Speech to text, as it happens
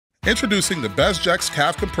Introducing the Besjex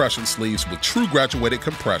calf compression sleeves with true graduated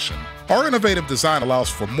compression. Our innovative design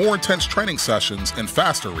allows for more intense training sessions and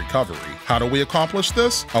faster recovery. How do we accomplish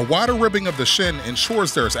this? A wider ribbing of the shin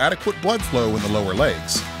ensures there is adequate blood flow in the lower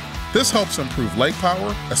legs. This helps improve leg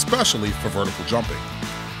power, especially for vertical jumping.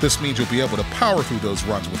 This means you'll be able to power through those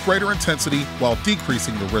runs with greater intensity while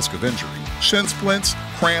decreasing the risk of injury. Shin splints,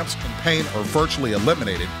 cramps, and pain are virtually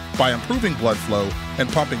eliminated by improving blood flow and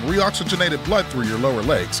pumping reoxygenated blood through your lower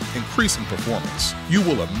legs, increasing performance. You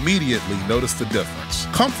will immediately notice the difference.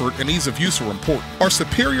 Comfort and ease of use are important. Our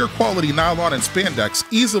superior quality nylon and spandex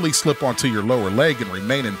easily slip onto your lower leg and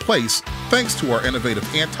remain in place thanks to our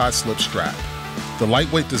innovative anti-slip strap. The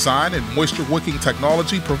lightweight design and moisture-wicking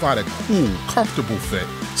technology provide a cool, comfortable fit,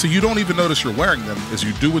 so you don't even notice you're wearing them as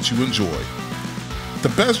you do what you enjoy. The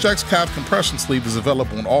Besjex calf compression sleeve is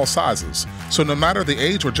available in all sizes, so no matter the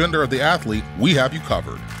age or gender of the athlete, we have you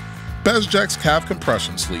covered. Besjex calf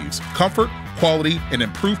compression sleeves, comfort, quality, and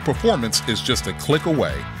improved performance is just a click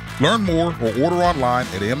away. Learn more or order online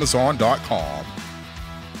at Amazon.com.